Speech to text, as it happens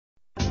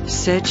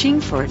Searching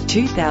for a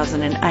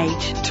 2008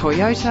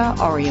 Toyota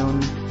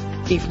AURION.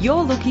 If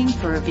you're looking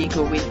for a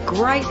vehicle with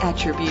great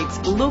attributes,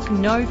 look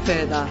no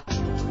further.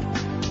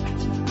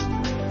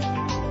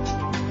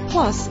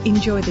 Plus,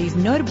 enjoy these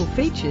notable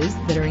features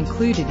that are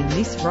included in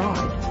this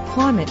ride: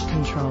 climate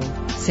control,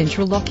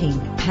 central locking,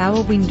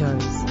 power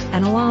windows,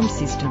 an alarm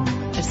system,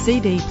 a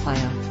CD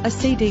player, a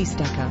CD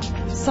stacker,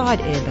 side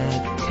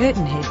airbag,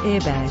 curtain head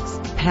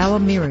airbags, power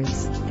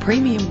mirrors.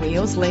 Premium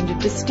wheels lend a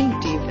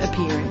distinctive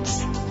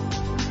appearance.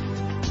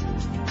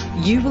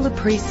 You will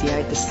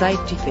appreciate the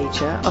safety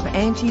feature of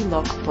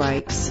anti-lock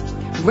brakes.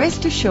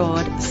 Rest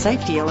assured,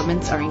 safety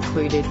elements are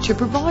included to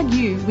provide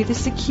you with a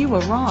secure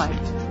ride.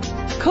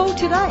 Call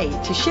today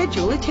to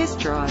schedule a test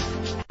drive.